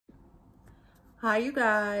Hi you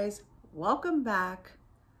guys, welcome back.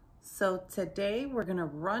 So today we're gonna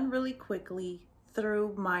run really quickly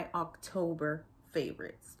through my October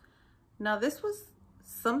favorites. Now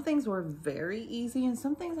some things were very easy and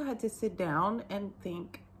some things I had to sit down and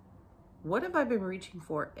think, what have I been reaching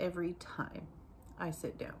for every time I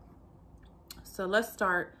sit down? So let's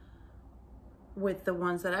start with the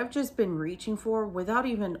ones that I've just been reaching for without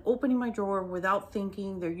even opening my drawer, without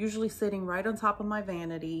thinking. They're usually sitting right on top of my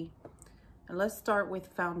vanity. And let's start with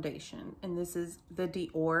foundation, and this is the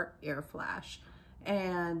Dior Air Flash.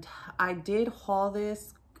 And I did haul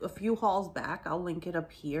this a few hauls back. I'll link it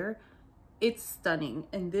up here. It's stunning,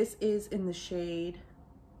 and this is in the shade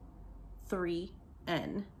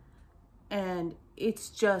 3N, and it's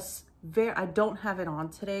just I don't have it on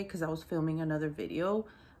today because I was filming another video,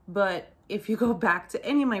 but if you go back to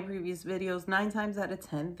any of my previous videos, 9 times out of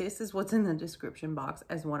 10, this is what's in the description box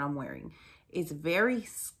as what I'm wearing. It's very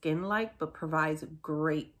skin-like, but provides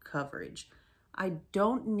great coverage. I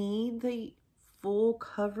don't need the full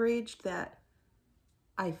coverage that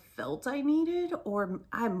I felt I needed, or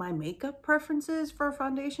my makeup preferences for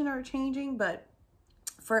foundation are changing, but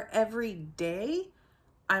for every day,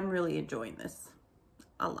 I'm really enjoying this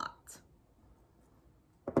a lot.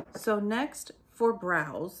 So next, for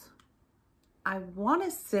brows, I want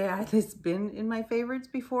to say it's been in my favorites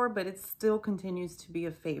before, but it still continues to be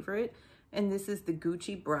a favorite. And this is the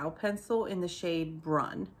Gucci brow pencil in the shade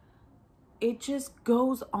Brunette. It just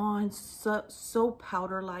goes on so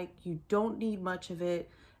powder-like. You don't need much of it.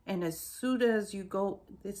 And as soon as you go,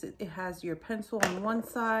 it has your pencil on one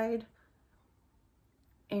side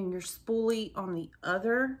and your spoolie on the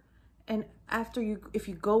other. And if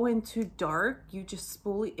you go into dark, you just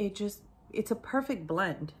spoolie, it's a perfect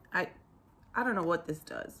blend. I don't know what this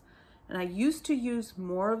does. And I used to use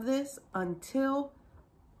more of this until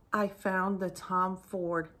I found the Tom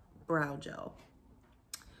Ford brow gel.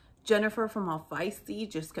 Jennifer from All Feisty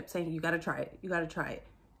just kept saying, you gotta try it, you gotta try it.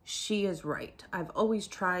 She is right. I've always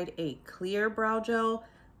tried a clear brow gel.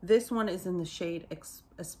 This one is in the shade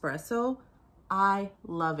Espresso. I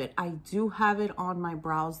love it. I do have it on my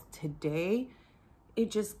brows today.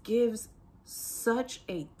 It just gives such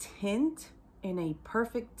a tint, and a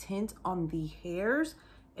perfect tint on the hairs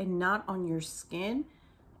and not on your skin.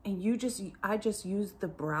 And I just use the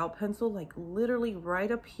brow pencil like literally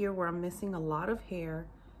right up here where I'm missing a lot of hair,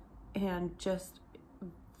 and just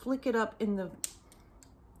flick it up in the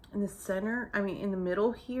center, in the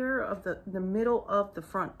middle here of the middle of the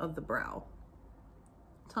front of the brow,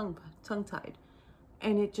 tongue-tied,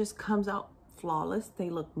 and it just comes out flawless. They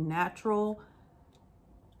look natural.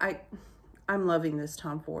 I'm loving this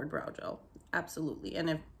Tom Ford brow gel, absolutely. And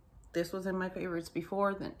if this was in my favorites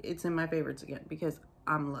before, then it's in my favorites again because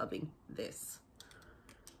I'm loving this.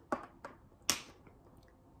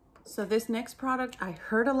 So this next product, I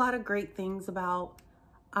heard a lot of great things about.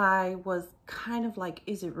 I was kind of like,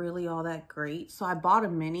 is it really all that great? So I bought a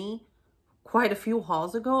mini quite a few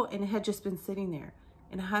hauls ago, and it had just been sitting there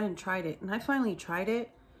and I hadn't tried it. And I finally tried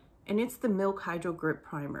it, and it's the Milk Hydro Grip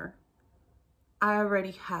Primer. I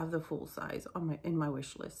already have the full size in my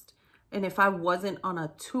wish list. And if I wasn't on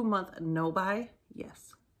a 2-month no-buy,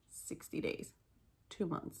 yes, 60 days, 2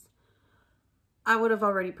 months, I would have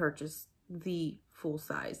already purchased the full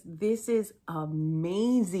size. This is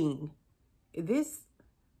amazing.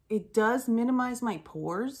 It does minimize my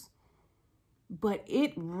pores, but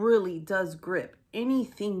it really does grip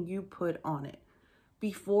anything you put on it.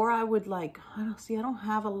 Before I would I don't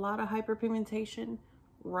have a lot of hyperpigmentation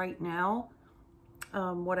right now.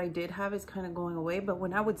 What I did have is kind of going away, but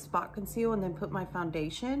when I would spot conceal and then put my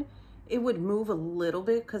foundation, it would move a little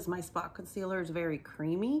bit because my spot concealer is very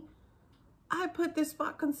creamy. I put this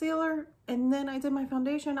spot concealer and then I did my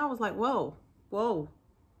foundation. I was like, whoa, whoa,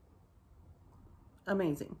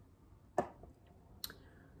 amazing.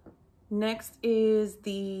 Next is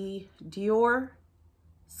the Dior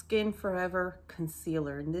Skin Forever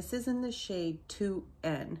Concealer, and this is in the shade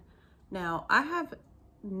 2N. Now, I have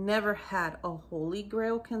never had a Holy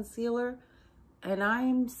Grail concealer, and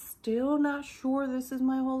I'm still not sure this is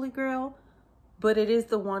my Holy Grail, but it is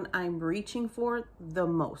the one I'm reaching for the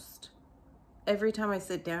most. Every time I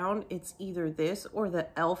sit down, it's either this or the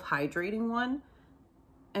e.l.f. hydrating one.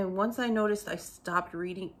 And once I noticed I stopped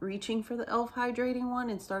reaching for the e.l.f. hydrating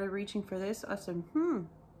one and started reaching for this, I said,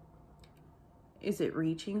 is it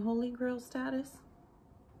reaching Holy Grail status?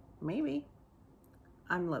 Maybe.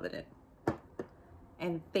 I'm loving it.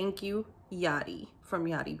 And thank you, Yachty from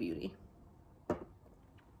Yachty Beauty.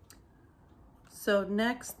 So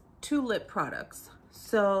next, 2 lip products.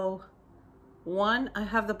 So one, I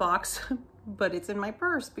have the box, but it's in my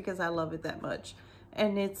purse because I love it that much.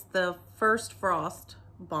 and it's the First Frost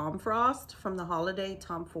Bomb Frost from the holiday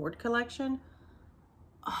Tom Ford collection.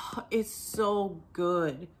 Oh, it's so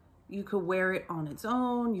good. You could wear it on its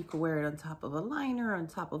own. You could wear it on top of a liner, on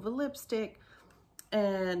top of a lipstick.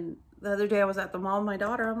 And the other day I was at the mall with my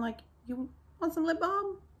daughter. I'm like, you want some lip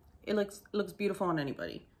balm? It looks beautiful on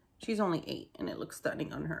anybody. She's only 8 and it looks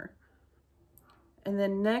stunning on her. And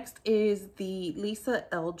then next is the Lisa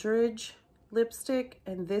Eldridge lipstick.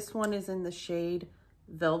 And this one is in the shade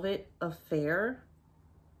Velvet Affair.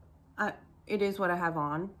 It is what I have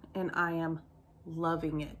on and I am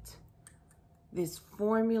loving it. This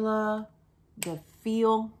formula, the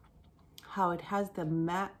feel, how it has the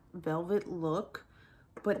matte velvet look,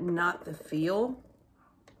 but not the feel.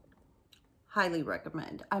 Highly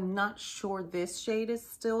recommend. I'm not sure this shade is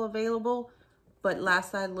still available, but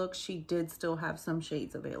last I looked, she did still have some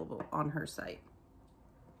shades available on her site.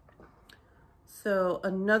 So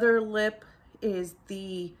another lip is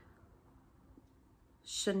the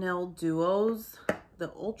Chanel Duos,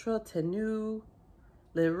 the Ultra Tenue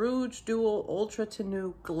Le Rouge Duo Ultra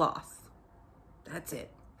Tenue Gloss. That's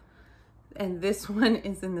it. And this one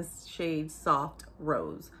is in the shade Soft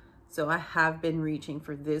Rose. So I have been reaching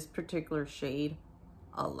for this particular shade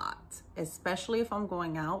a lot, especially if I'm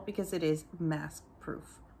going out because it is mask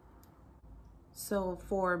proof. So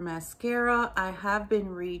for mascara, I have been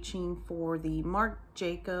reaching for the Marc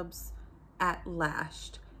Jacobs At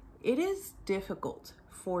Lashed. It is difficult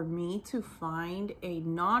for me to find a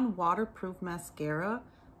non-waterproof mascara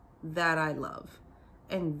that I love.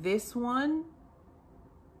 And this one,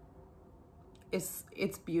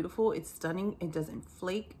 it's beautiful, it's stunning, it doesn't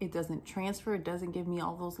flake, it doesn't transfer, it doesn't give me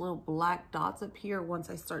all those little black dots up here once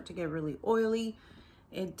I start to get really oily.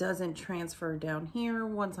 It doesn't transfer down here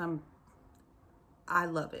once I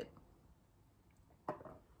love it.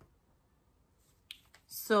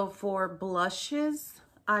 So for blushes,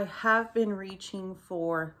 I have been reaching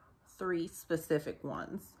for 3 specific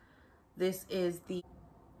ones. This is the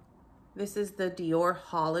Dior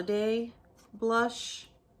Holiday blush.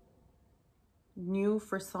 New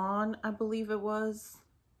Frisson, I believe it was.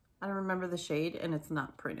 I don't remember the shade and it's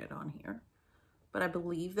not printed on here, but I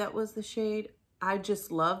believe that was the shade. I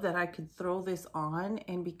just love that I could throw this on,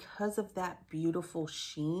 and because of that beautiful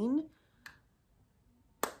sheen,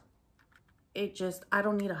 it just, I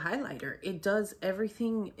don't need a highlighter. It does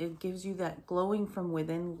everything. It gives you that glowing from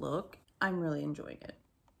within look. I'm really enjoying it.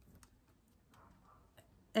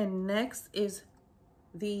 And next is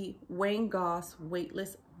the Wayne Goss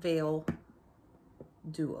Weightless Veil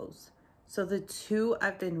Duos. So the 2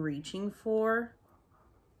 I've been reaching for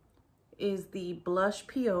is the Blush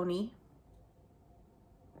Peony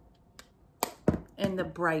and the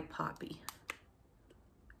Bright Poppy.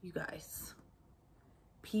 You guys,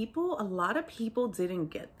 a lot of people didn't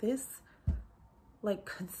get this, like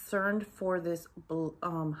concerned for this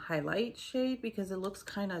highlight shade because it looks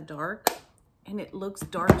kind of dark and it looks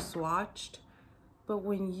dark swatched. But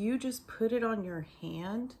when you just put it on your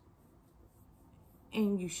hand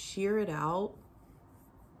and you sheer it out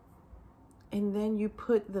and then you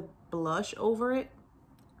put the blush over it,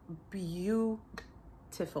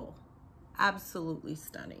 beautiful, absolutely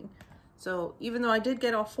stunning. So even though I did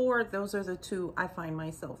get all 4, those are the 2 I find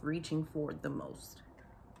myself reaching for the most.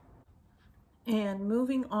 And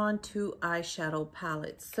moving on to eyeshadow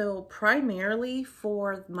palettes. So primarily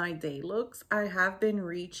for my day looks, I have been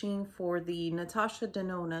reaching for the Natasha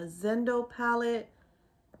Denona Zendo palette,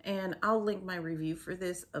 and I'll link my review for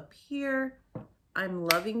this up here. I'm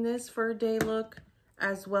loving this for a day look,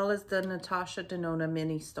 as well as the Natasha Denona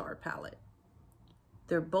Mini Star palette.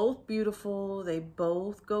 They're both beautiful. They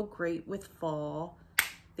both go great with fall.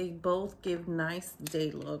 They both give nice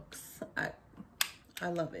day looks. I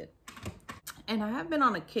love it. And I have been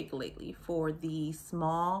on a kick lately for the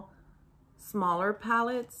smaller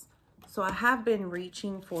palettes. So I have been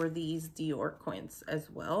reaching for these Dior Quints as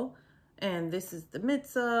well. And this is the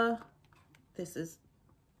Mitza.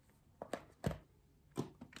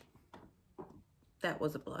 That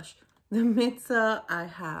was a blush. The Mitza, I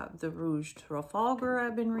have the Rouge Trafalgar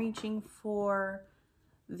I've been reaching for,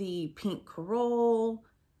 the Pink Carole,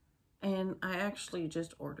 and I actually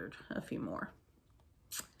just ordered a few more.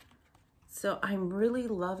 So I'm really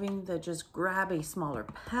loving the just grab a smaller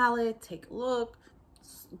palette, take a look,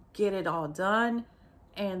 get it all done.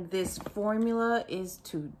 And this formula is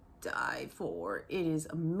to die for. It is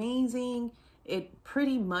amazing. It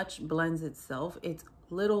pretty much blends itself. It's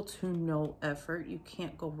little to no effort. You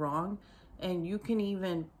can't go wrong. And you can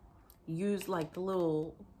even use like the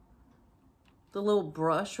little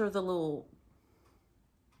brush or the little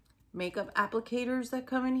makeup applicators that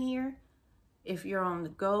come in here. If you're on the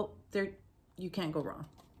go, You can't go wrong.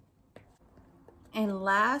 And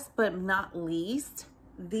last but not least,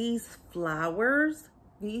 these flowers,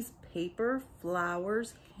 these paper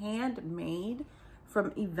flowers, handmade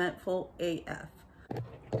from Eventful AF.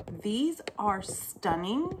 These are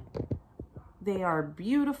stunning. They are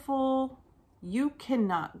beautiful. You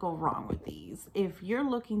cannot go wrong with these. If you're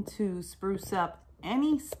looking to spruce up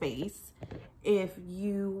any space, if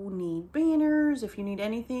you need banners, if you need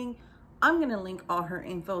anything, I'm gonna link all her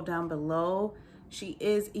info down below. She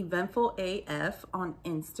is Eventful AF on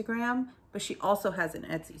Instagram, but she also has an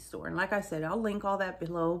Etsy store. And like I said, I'll link all that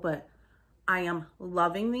below, but I am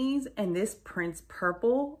loving these, and this Prince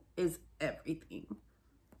Purple is everything.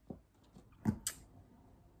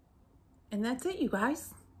 And that's it, you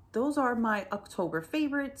guys. Those are my October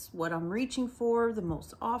favorites, what I'm reaching for the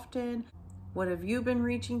most often. What have you been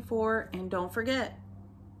reaching for? And don't forget,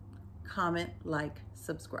 comment, like,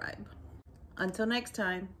 subscribe. Until next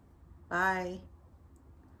time, bye.